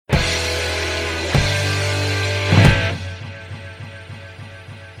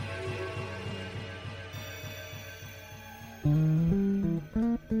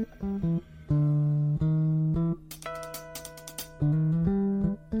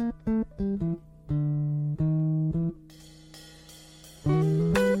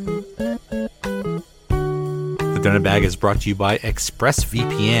The Donut Bag is brought to you by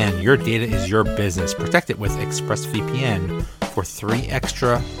ExpressVPN. Your data is your business. Protect it with ExpressVPN. For 3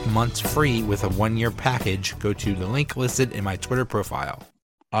 extra months free with a 1-year package, go to the link listed in my Twitter profile.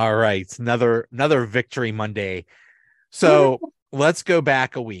 All right, another Victory Monday. So let's go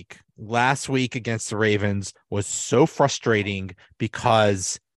back a week. Last week against the Ravens was so frustrating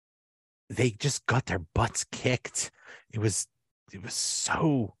because they just got their butts kicked. It was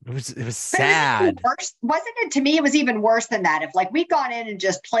sad. Worse, wasn't it? To me, it was even worse than that. If we'd gone in and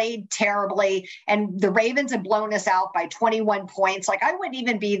just played terribly and the Ravens had blown us out by 21 points, I wouldn't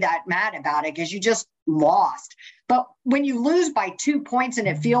even be that mad about it because you just lost. But when you lose by 2 points and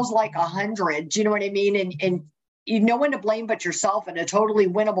it feels like 100, do you know what I mean? And you no one to blame but yourself in a totally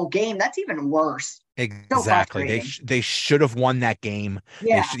winnable game, that's even worse. Exactly. They should have won that game.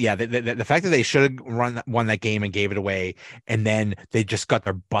 Yeah. The fact that they should have won that game and gave it away, and then they just got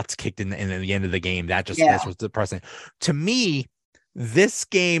their butts kicked in the end of the game. That was depressing. To me, this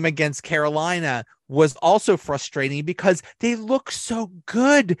game against Carolina was also frustrating because they look so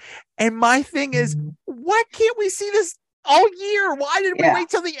good. And my thing is, why can't we see this all year? Why did we wait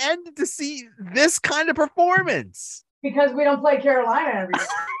till the end to see this kind of performance? Because we don't play Carolina every year.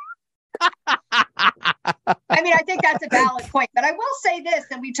 I mean, I think that's a valid point, but I will say this,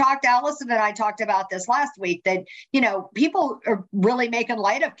 and Allison and I talked about this last week, that, people are really making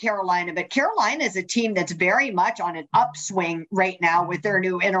light of Carolina, but Carolina is a team that's very much on an upswing right now with their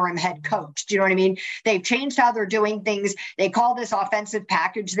new interim head coach. Do you know what I mean? They've changed how they're doing things. They call this offensive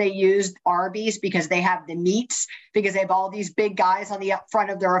package they use Arby's because they have the meats, because they have all these big guys on the up front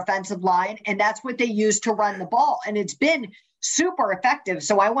of their offensive line, and that's what they use to run the ball. And it's been super effective.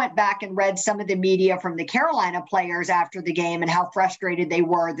 So I went back and read some of the media from the Carolina players after the game and how frustrated they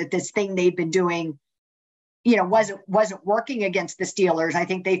were that this thing they've been doing, wasn't working against the Steelers. I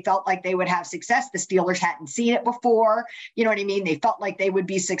think they felt like they would have success. The Steelers hadn't seen it before. You know what I mean? They felt like they would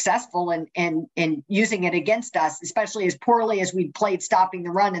be successful in using it against us, especially as poorly as we played stopping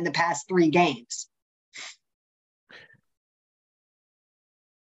the run in the past 3 games.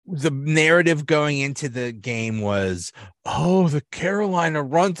 The narrative going into the game was, the Carolina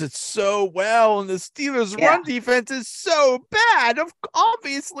runs it so well, and the Steelers' run defense is so bad.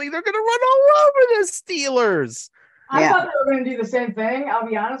 Obviously, they're going to run all over the Steelers. I thought they were going to do the same thing, I'll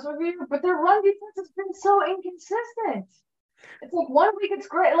be honest with you, but their run defense has been so inconsistent. It's 1 week it's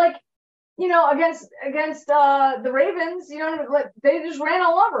great. Against the Ravens, they just ran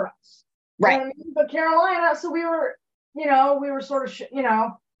all over us. Right. You know what I mean? But Carolina, so we were sort of,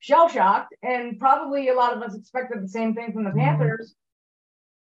 shell-shocked, and probably a lot of us expected the same thing from the Panthers,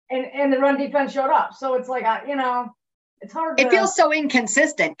 and the run defense showed up. So it's it's hard to... It feels so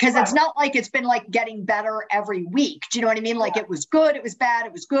inconsistent because it's not like it's been getting better every week. Do you know what I mean? It was good, it was bad,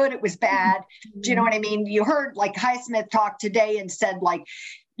 it was good, it was bad. Do you know what I mean? You heard Highsmith talk today and said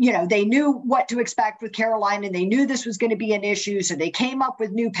they knew what to expect with Carolina, and they knew this was going to be an issue. So they came up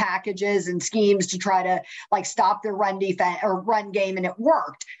with new packages and schemes to try to stop their run defense or run game, and it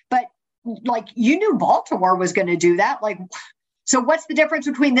worked. But you knew Baltimore was going to do that. So what's the difference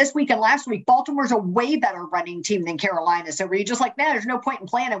between this week and last week? Baltimore's a way better running team than Carolina. So were you just man, there's no point in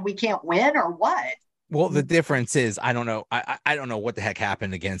playing and we can't win, or what? Well, the difference is, I don't know. I don't know what the heck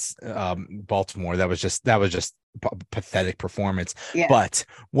happened against Baltimore. That was just pathetic performance. Yeah. But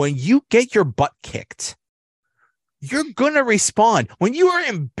when you get your butt kicked, you're going to respond. When you are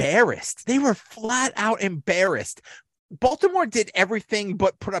embarrassed, they were flat out embarrassed. Baltimore did everything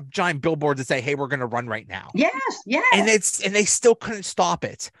but put up giant billboards to say, hey, we're going to run right now. Yes. And they still couldn't stop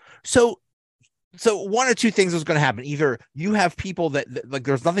it. So one or two things was going to happen. Either you have people that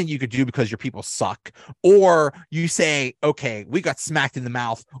there's nothing you could do because your people suck, or you say, okay, we got smacked in the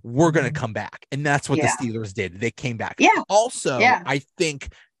mouth, we're going to come back. And that's what the Steelers did. They came back. Yeah. Also, I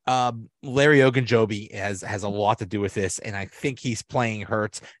think Larry Ogunjobi has a lot to do with this, and I think he's playing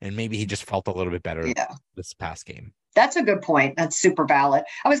hurt, and maybe he just felt a little bit better this past game. That's a good point. That's super valid.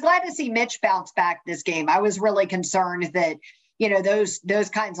 I was glad to see Mitch bounce back this game. I was really concerned that those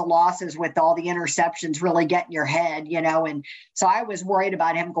kinds of losses with all the interceptions really get in your head, and so I was worried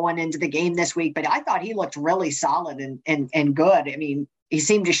about him going into the game this week, but I thought he looked really solid and good. I mean, he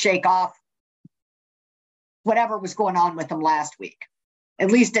seemed to shake off whatever was going on with him last week.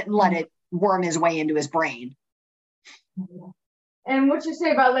 At least didn't let it worm his way into his brain. And what you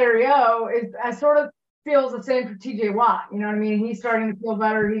say about Larry O is I sort of feels the same for TJ Watt. You know what I mean? He's starting to feel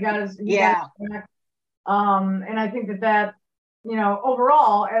better. He got his back. And I think that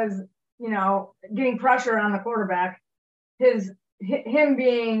overall, as getting pressure on the quarterback, him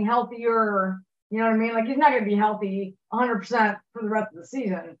being healthier, you know what I mean? He's not going to be healthy 100% for the rest of the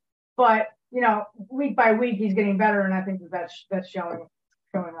season, but week by week he's getting better, and I think that's showing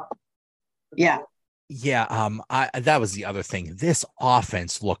up. Yeah. Yeah, that was the other thing. This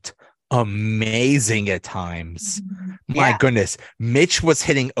offense looked amazing at times. My goodness, Mitch was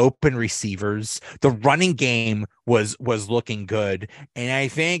hitting open receivers. The running game was looking good, and I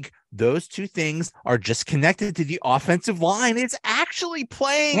think those two things are just connected to the offensive line. It's actually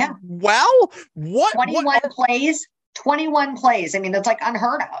playing well. 21 plays? 21 plays. I mean, that's like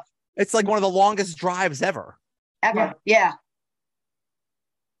unheard of. It's like one of the longest drives ever. Yeah.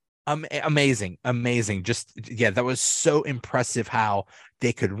 Amazing. Just, that was so impressive how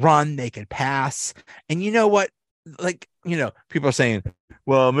they could run, they could pass. And you know what? Like, people are saying,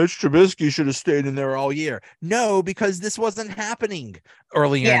 well, Mitch Trubisky should have stayed in there all year. No, because this wasn't happening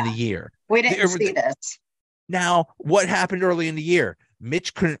earlier in the year. We didn't see this. Now, what happened early in the year?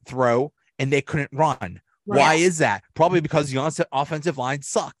 Mitch couldn't throw and they couldn't run. Why is that? Probably because the offensive line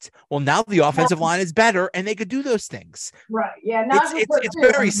sucked. Well, now the offensive line is better and they could do those things. Right. Yeah. It's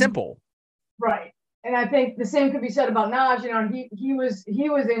very simple. Right. And I think the same could be said about Najee. He was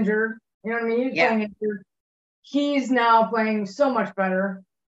injured. You know what I mean? He's playing injured. He's now playing so much better.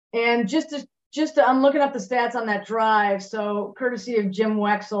 And just to I'm looking up the stats on that drive. So courtesy of Jim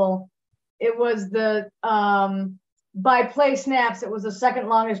Wexel, it was the by play snaps, it was the second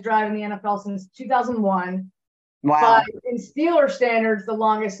longest drive in the NFL since 2001. Wow. But in Steelers standards, the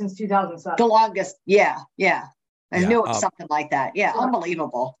longest since 2007. The longest. Yeah. I knew it was something like that. Yeah.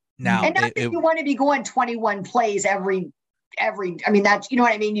 Unbelievable. Now, and not that you want to be going 21 plays every, I mean, that's, you know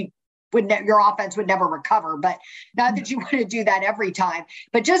what I mean? Your offense would never recover, but not that you want to do that every time,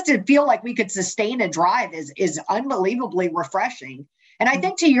 but just to feel like we could sustain a drive is unbelievably refreshing. And I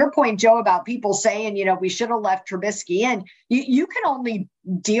think to your point, Joe, about people saying, we should have left Trubisky in, you can only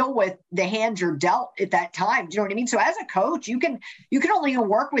deal with the hand you're dealt at that time. Do you know what I mean? So as a coach, you can only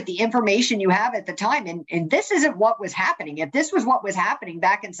work with the information you have at the time. And this isn't what was happening. If this was what was happening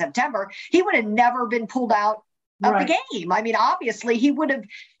back in September, he would have never been pulled out of the game. I mean, obviously he would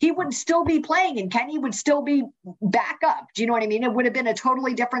still be playing and Kenny would still be back up. Do you know what I mean? It would have been a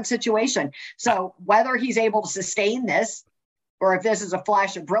totally different situation. So whether he's able to sustain this, or if this is a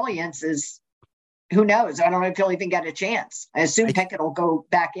flash of brilliance, is who knows? I don't know if he'll even get a chance. I assume Pickett will go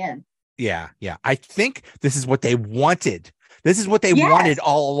back in. Yeah. I think this is what they wanted. This is what they wanted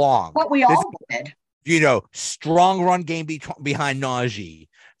all along. What we all wanted. Strong run game behind Najee.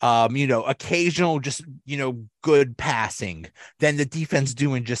 Occasional just, good passing. Then the defense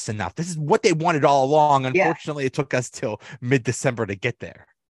doing just enough. This is what they wanted all along. Unfortunately, it took us till mid-December to get there.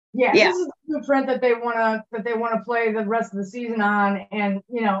 Yeah, this is the blueprint that they want to play the rest of the season on, and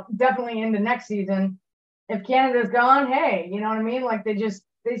definitely into next season. If Canada's gone, hey, you know what I mean? Like they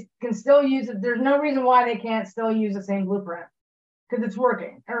can still use it. There's no reason why they can't still use the same blueprint because it's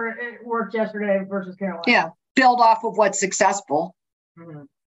working, or it worked yesterday versus Carolina. Yeah, build off of what's successful. Mm-hmm.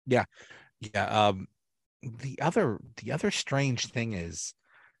 Yeah. The other strange thing is,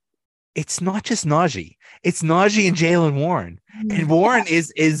 it's not just Najee. It's Najee and Jaylen Warren. And Warren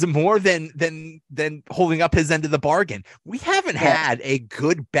is more than holding up his end of the bargain. We haven't had a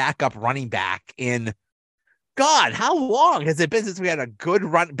good backup running back in God. How long has it been since we had a good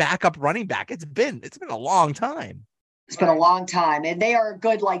backup running back? It's been a long time. It's been a long time. And they are a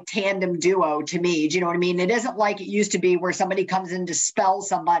good tandem duo to me. Do you know what I mean? It isn't like it used to be where somebody comes in to spell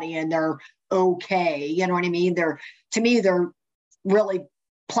somebody and they're okay. You know what I mean? They're really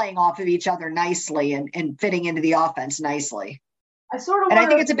playing off of each other nicely and fitting into the offense nicely. I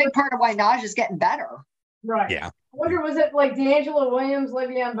think it's a big part of why Naj is getting better. Right. Yeah. I wonder, was it like D'Angelo Williams,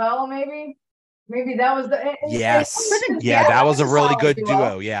 Le'Veon Bell, maybe? Maybe that was the yes. That was a really good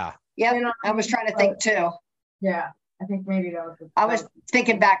duo. Yeah. Yeah. I was trying to think too. Yeah. I think maybe that was I was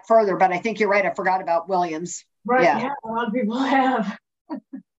thinking back further, but I think you're right. I forgot about Williams. Right. Yeah. A lot of people have.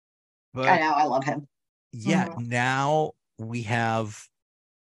 But, I know. I love him. Yeah. Now we have.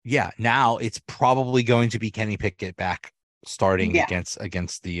 Yeah, now it's probably going to be Kenny Pickett back starting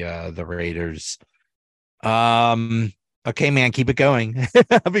against the Raiders. Okay, man, keep it going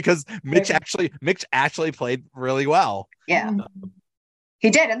because Mitch actually played really well. Yeah,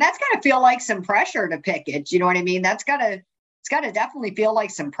 he did, and that's got to feel like some pressure to Pickett. You know what I mean? It's got to definitely feel like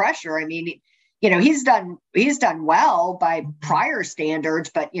some pressure. I mean, he's done well by prior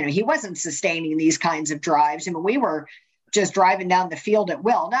standards, but he wasn't sustaining these kinds of drives. I mean, we were just driving down the field at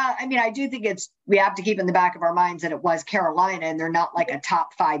will. Now, I mean, I do think we have to keep in the back of our minds that it was Carolina and they're not like a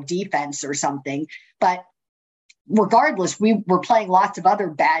top 5 defense or something. But regardless, we were playing lots of other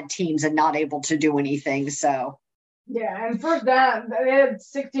bad teams and not able to do anything. So. Yeah. And first down, they had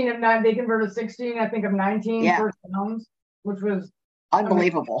 16 of 9. They converted 16, I think, of 19 first downs, which was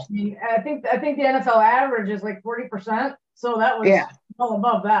Unbelievable. I think the NFL average is like 40%. So that was well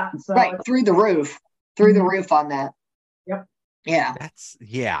above that. So right. Through the roof on that. Yep.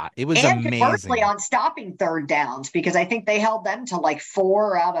 Yeah. It was and amazing. Conversely on stopping third downs, because I think they held them to like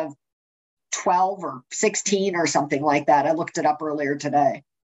 4 out of 12 or 16 or something like that. I looked it up earlier today.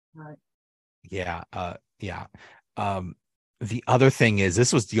 Right. Yeah. The other thing is,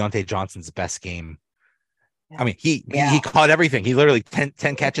 this was Diontae Johnson's best game. I mean, he caught everything. He literally 10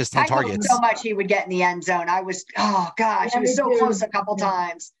 catches, 10 targets. So much he would get in the end zone. I was, he was so close a couple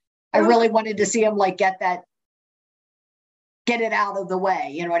times. I really wanted to see him like get it out of the way.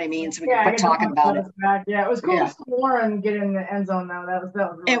 You know what I mean? So we can quit talking about it. Yeah, it was cool to see Warren get in the end zone though. That was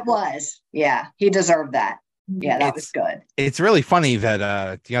really it cool. Was. Yeah, he deserved that. Yeah, that was good. It's really funny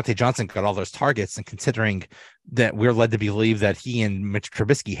that Diontae Johnson got all those targets, and considering that we're led to believe that he and Mitch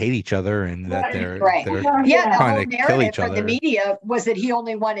Trubisky hate each other and that they're trying to kill each other. The media was that he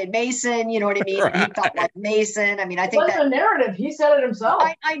only wanted Mason. You know what I mean? Right. He felt like Mason. I mean, I think that's a narrative. He said it himself.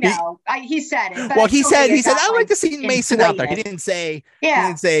 I know. He said it. But he said I like to see Mason out there. He didn't say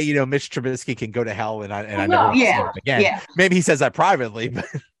Mitch Trubisky can go to hell and I never want to see him again. Yeah. Maybe he says that privately, but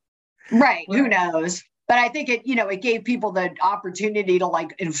right. Who knows? But I think it gave people the opportunity to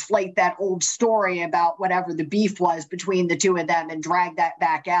like inflate that old story about whatever the beef was between the two of them and drag that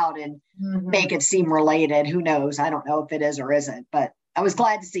back out and make it seem related. Who knows? I don't know if it is or isn't, but I was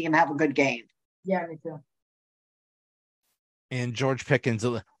glad to see him have a good game. Yeah, me too. And George Pickens,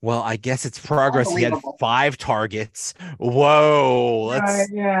 well, I guess it's progress. He had 5 targets. Whoa.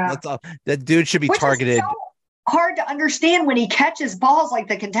 That dude should be targeted. Hard to understand when he catches balls like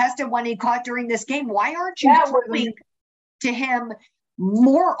the contested one he caught during this game. Why aren't you throwing to him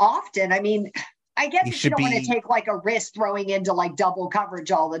more often? I mean, I guess you don't want to take like a risk throwing into like double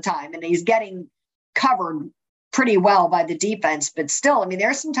coverage all the time, and he's getting covered pretty well by the defense, but still, I mean,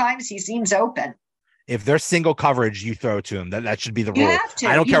 there's some times he seems open. If there's single coverage, you throw to him. That should be the rule.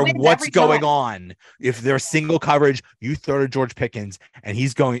 I don't care what's going on. If there's single coverage, you throw to George Pickens, and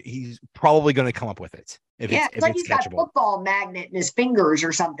he's probably going to come up with it. If it's like he's got a football magnet in his fingers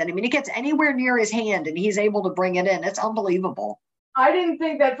or something. I mean, it gets anywhere near his hand, and he's able to bring it in. It's unbelievable. I didn't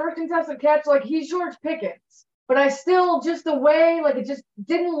think that first contested catch, like he's George Pickens, but I still just the way, like it just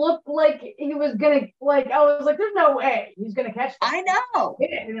didn't look like he was gonna. Like I was like, there's no way he's gonna catch this. I know,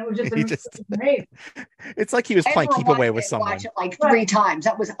 and it was just amazing. It's like he was playing keep away with someone. Watch it like 3 times.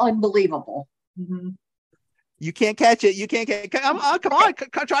 That was unbelievable. Mm-hmm. You can't catch it. You can't get it. Come on. Try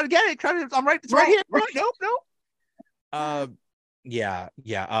to get it. I'm right. It's right here. Right. Nope.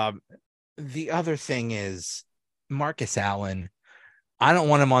 The other thing is Marcus Allen. I don't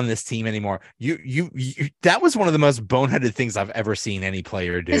want him on this team anymore. You that was one of the most boneheaded things I've ever seen any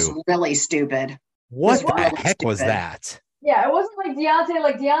player do. It's really stupid. What the heck was that? Yeah, it wasn't like Diontae.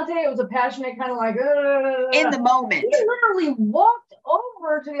 Like Diontae, it was a passionate kind of like in the moment. He literally walked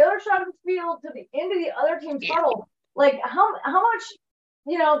over to the other side of the field to the end of the other team's huddle. Like how much,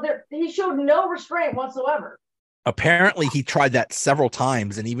 he showed no restraint whatsoever. Apparently, he tried that several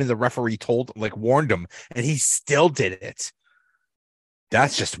times, and even the referee warned him, and he still did it.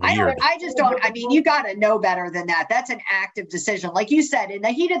 That's just weird. I just don't. I mean, you got to know better than that. That's an active decision, like you said. In the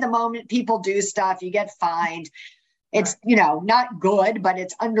heat of the moment, people do stuff. You get fined. It's, not good, but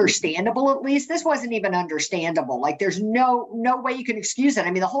it's understandable at least. This wasn't even understandable. Like there's no way you can excuse it.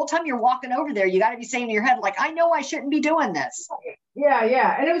 I mean, the whole time you're walking over there, you got to be saying in your head, like, I know I shouldn't be doing this. Yeah.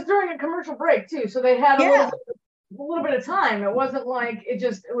 And it was during a commercial break too. So they had a little bit of time. It wasn't like it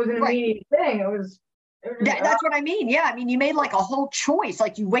was an immediate thing. It was that's what I mean. Yeah. I mean, you made like a whole choice.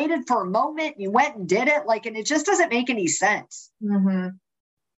 Like you waited for a moment, you went and did it. Like, and it just doesn't make any sense. Mm-hmm.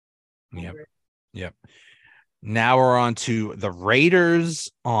 Yep. Now we're on to the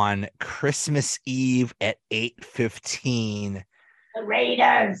Raiders on Christmas Eve at 8:15. The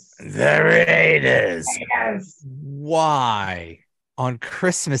Raiders. Why on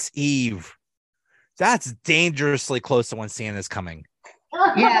Christmas Eve? That's dangerously close to when Santa's coming.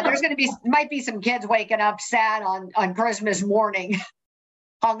 Yeah, there's might be some kids waking up sad on Christmas morning,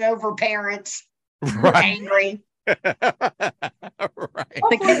 hungover parents, angry. Right.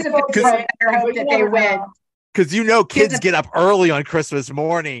 The kids hope that they win. Because kids get up early on Christmas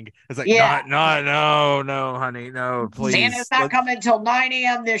morning. It's like, no, honey, no, please. Santa's not coming until 9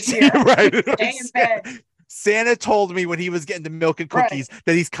 a.m. this year. Right. Stay in bed. Santa told me when he was getting the milk and cookies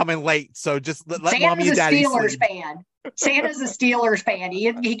that he's coming late. So just let mommy and daddy Steelers sleep. fan. Santa's a Steelers fan.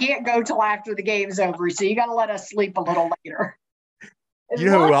 He can't go till after the game's over. So you got to let us sleep a little later. You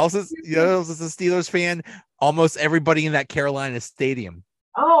know who else is a Steelers fan? Almost everybody in that Carolina stadium.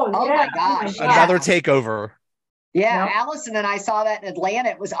 Oh my gosh. Another takeover. Yeah, Yep. Allison and I saw that in Atlanta.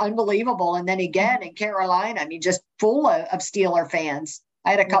 It was unbelievable. And then again in Carolina, I mean, just full of Steeler fans.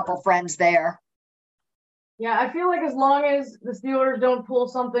 I had a couple friends there. Yeah, I feel like as long as the Steelers don't pull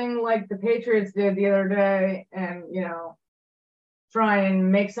something like the Patriots did the other day and, try and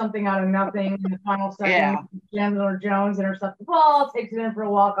make something out of nothing in the final second, Chandler Jones intercepts the ball, takes it in for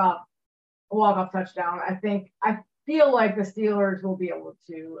a walk-off touchdown. I feel like the Steelers will be able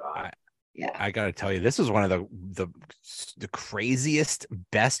to I got to tell you, this is one of the craziest,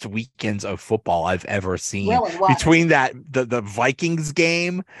 best weekends of football I've ever seen. Really was. Between the Vikings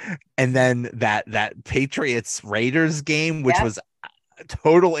game and then that Patriots Raiders game, which was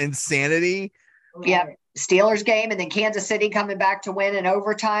total insanity. Yeah, Steelers game, and then Kansas City coming back to win in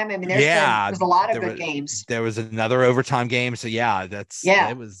overtime. I mean, there's a lot of good games. There was another overtime game, so it's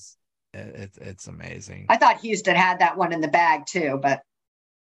amazing. I thought Houston had that one in the bag too, but.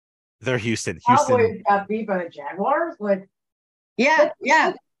 They're Houston. Cowboys got beat by the Jaguars.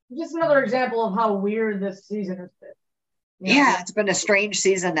 Just another example of how weird this season has been. It's been a strange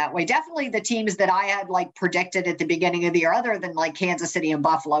season that way. Definitely the teams that I had predicted at the beginning of the year, other than Kansas City and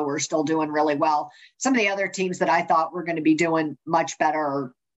Buffalo, were still doing really well. Some of the other teams that I thought were going to be doing much better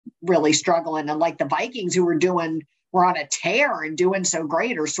are really struggling. And the Vikings, who were on a tear and doing so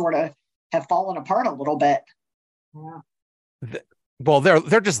great, are sort of have fallen apart a little bit. Yeah. Well,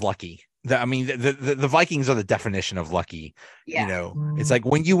 they're just lucky. The Vikings are the definition of lucky. Yeah. It's like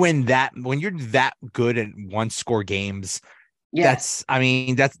when you're that good at one score games. Yes.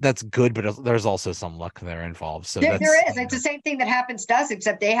 That's good, but there's also some luck there involved. So there is. It's the same thing that happens to us,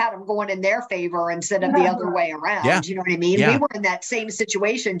 except they had them going in their favor instead of the other way around. Yeah. You know what I mean? Yeah. We were in that same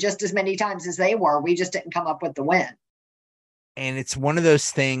situation just as many times as they were. We just didn't come up with the win. And it's one of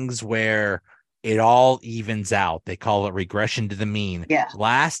those things where it all evens out. They call it regression to the mean. Yeah.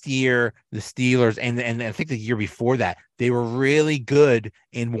 Last year, the Steelers, and I think the year before that, they were really good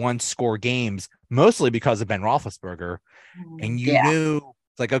in one-score games, mostly because of Ben Roethlisberger. And you knew,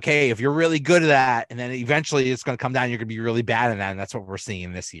 it's like, okay, if you're really good at that, and then eventually it's going to come down, you're going to be really bad at that, and that's what we're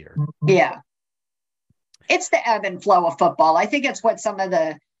seeing this year. Yeah. It's the ebb and flow of football. I think it's what some of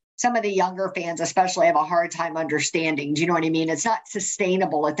the younger fans especially have a hard time understanding. Do you know what I mean? It's not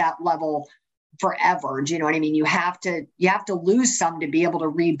sustainable at that level forever. Do you know what I mean? You have to lose some to be able to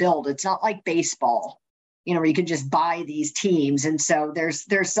rebuild. It's not like baseball, where you can just buy these teams. And so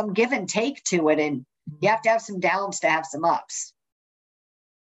there's some give and take to it, and you have to have some downs to have some ups.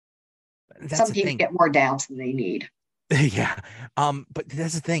 Some teams get more downs than they need. Yeah. But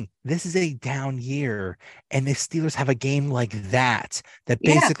that's the thing. This is a down year, and the Steelers have a game like that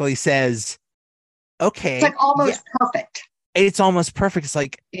basically says, okay, it's almost perfect. It's almost perfect. It's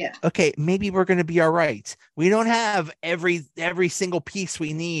like, okay, maybe we're going to be all right. We don't have every single piece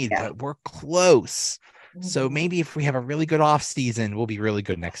we need, but we're close. Mm-hmm. So maybe if we have a really good off season, we'll be really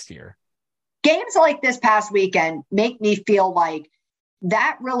good next year. Games like this past weekend make me feel like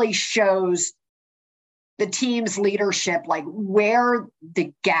that really shows the team's leadership, where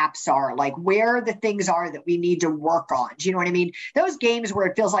the gaps are, where the things are that we need to work on. Do you know what I mean? Those games where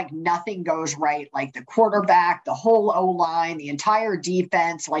it feels like nothing goes right, like the quarterback, the whole O-line, the entire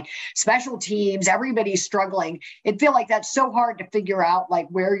defense, special teams, everybody's struggling. It feels like that's so hard to figure out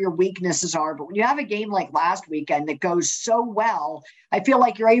where your weaknesses are. But when you have a game like last weekend that goes so well, I feel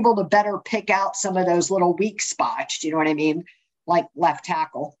like you're able to better pick out some of those little weak spots. Do you know what I mean? Like left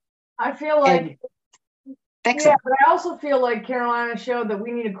tackle. I feel like fix it. But I also feel like Carolina showed that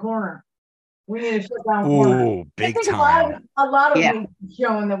we need a corner. We need a shutdown corner. Ooh, big time. A lot of them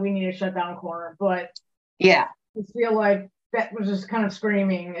showing that we need a shutdown corner, but I feel like that was just kind of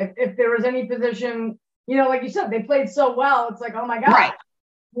screaming. If there was any position, like you said, they played so well. It's like, oh my God, right.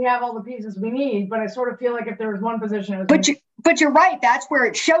 We have all the pieces we need. But I sort of feel like if there was one position, it was But you're right. That's where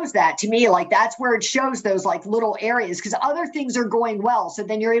it shows that to me. That's where it shows those little areas, because other things are going well. So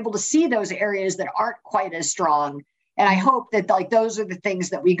then you're able to see those areas that aren't quite as strong. And I hope that those are the things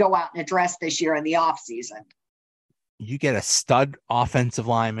that we go out and address this year in the off season. You get a stud offensive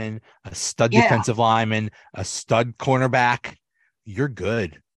lineman, a stud defensive lineman, a stud cornerback. You're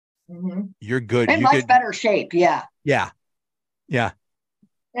good. Mm-hmm. You're good. In much better shape. Yeah. Yeah. Yeah.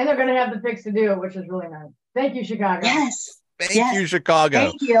 And they're going to have the picks to do it, which is really nice. Thank you, Chicago. Yes. Thank you, Chicago.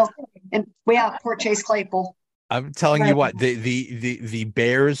 Thank you. And we have poor Chase Claypool. I'm telling you what, the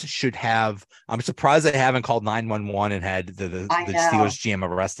Bears should have. I'm surprised they haven't called 911 and had the Steelers GM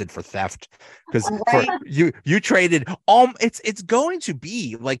arrested for theft, because you traded. It's going to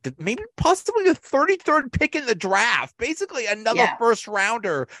be maybe possibly the 33rd pick in the draft, basically another first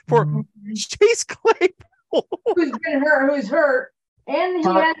rounder for Chase Claypool, who's hurt. And he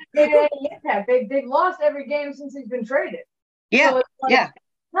hasn't made any impact. They've lost every game since he's been traded. Yeah, so it's like, yeah.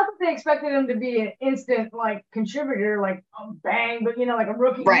 Not that they expected him to be an instant like contributor, like bang, but like a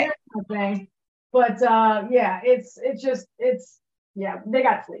rookie Right. year kind of thing. But they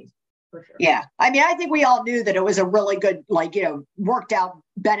got fleeced for sure. Yeah, I mean, I think we all knew that it was a really good, worked out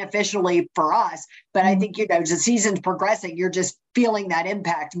beneficially for us. But I think as the season's progressing, you're just feeling that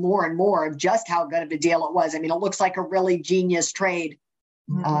impact more and more of just how good of a deal it was. I mean, it looks like a really genius trade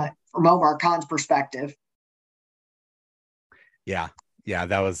from Omar Khan's perspective. Yeah. Yeah,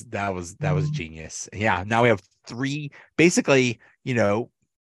 that was genius. Yeah, now we have three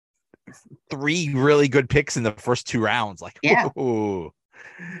really good picks in the first 2 rounds. Like, yeah, ooh,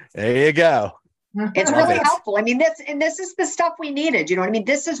 there you go. It's really helpful. I mean, this is the stuff we needed. You know what I mean?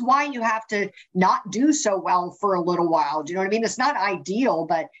 This is why you have to not do so well for a little while. Do you know what I mean? It's not ideal,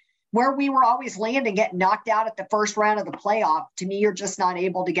 but where we were always landing, getting knocked out at the first round of the playoff, to me, you're just not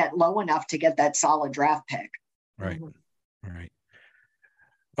able to get low enough to get that solid draft pick. Right. Right.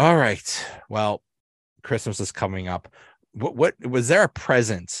 All right. Well, Christmas is coming up. What was there a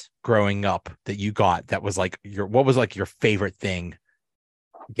present growing up that you got that was like your favorite thing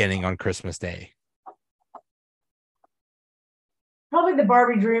getting on Christmas Day? Probably the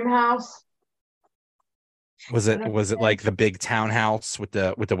Barbie dream house. Was it like the big townhouse with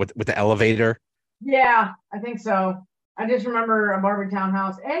the elevator? Yeah, I think so. I just remember a Barbie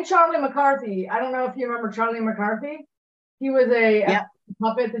townhouse and Charlie McCarthy. I don't know if you remember Charlie McCarthy. He was a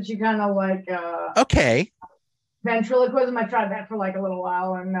puppet that you kind of like. Okay. Ventriloquism. I tried that for like a little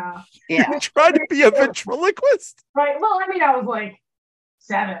while, and you tried to be a ventriloquist, right? Well, I mean, I was like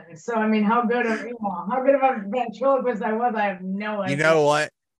 7, so I mean, how good of a ventriloquist I was, I have no idea. You know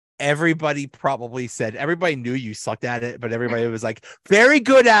what? Everybody knew you sucked at it, but everybody was like, "Very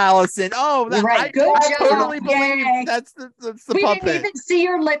good, Allison." Oh, right, good job. Totally believe that's the we puppet. didn't even see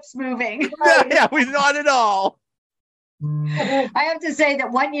your lips moving. Yeah, we not at all. I have to say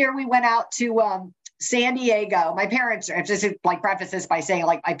that one year we went out to San Diego. My parents, just like preface this by saying,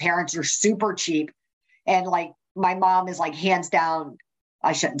 like, my parents are super cheap, and like my mom is like hands down.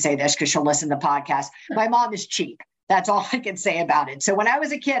 I shouldn't say this because she'll listen to podcasts. My mom is cheap. That's all I can say about it. So when I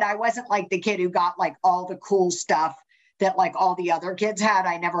was a kid, I wasn't like the kid who got like all the cool stuff that like all the other kids had.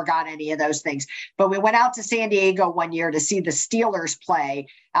 I never got any of those things. But we went out to San Diego one year to see the Steelers play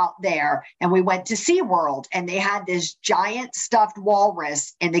out there. And we went to SeaWorld, and they had this giant stuffed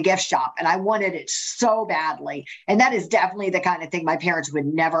walrus in the gift shop. And I wanted it so badly. And that is definitely the kind of thing my parents would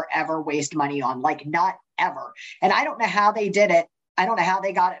never, ever waste money on, like not ever. And I don't know how they did it. I don't know how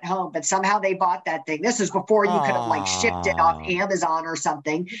they got it home, but somehow they bought that thing. This was before you could have like shipped it off Amazon or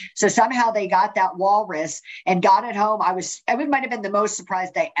something. So somehow they got that walrus and got it home. I might have been the most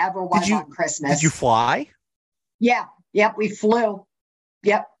surprised I ever was on Christmas. Did you fly? Yeah. Yep. We flew.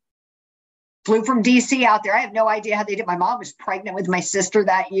 Yep. Flew from DC out there. I have no idea how they did. My mom was pregnant with my sister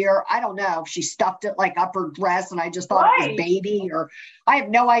that year. I don't know if she stuffed it like up her dress and I just thought it was baby, or I have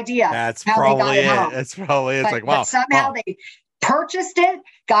no idea. That's probably it. That's probably it. It's like, wow. But somehow they purchased it,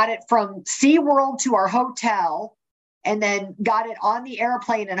 got it from SeaWorld to our hotel, and then got it on the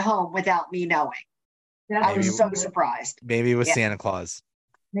airplane and home without me knowing. I was so surprised. Maybe it was Santa Claus.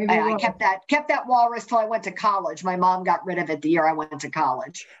 I kept that walrus till I went to college. My mom got rid of it the year I went to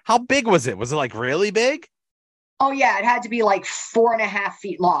college. How big was it? Was it like really big? Oh yeah, it had to be like 4.5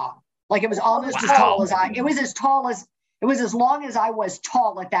 feet long. Like it was almost as tall as it was as long as I was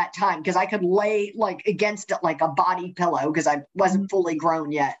tall at that time, because I could lay like against it like a body pillow because I wasn't fully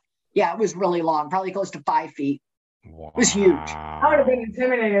grown yet. Yeah, it was really long, probably close to 5 feet. Wow. It was huge. I would have been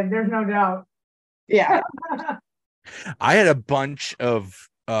intimidated. There's no doubt. Yeah. I had a bunch of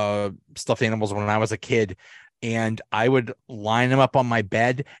stuffed animals when I was a kid, and I would line them up on my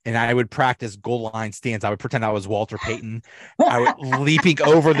bed and I would practice goal line stands. I would pretend I was Walter Payton. I would leaping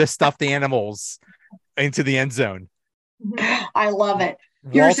over the stuffed animals into the end zone. I love it.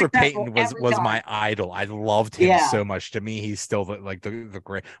 Walter Payton was my idol. I loved him so much. To me, he's still the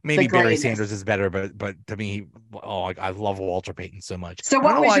great. Maybe Barry Sanders is better, but to me, I love Walter Payton so much. So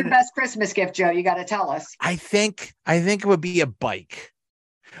what was your best Christmas gift, Joe? You got to tell us. I think it would be a bike.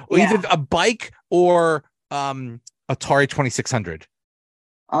 Either a bike or Atari 2600.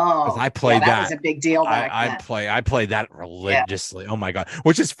 Oh, I played that. That was a big deal. I played that religiously. Yeah. Oh my god!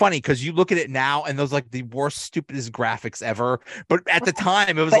 Which is funny because you look at it now and those like the worst, stupidest graphics ever. But at the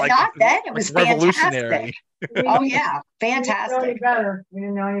time, it was not then. It was revolutionary. Oh yeah, fantastic. We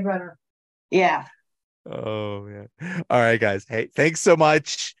didn't know any better. Yeah. Oh yeah. All right, guys. Hey, thanks so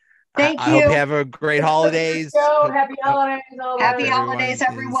much. Thank you. I hope you have a great holidays. Happy holidays. Happy holidays,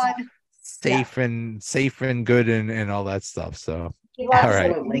 everyone. Safe and good and all that stuff. So Keep watching All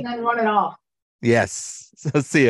right. and then run it off. Yes. So see you.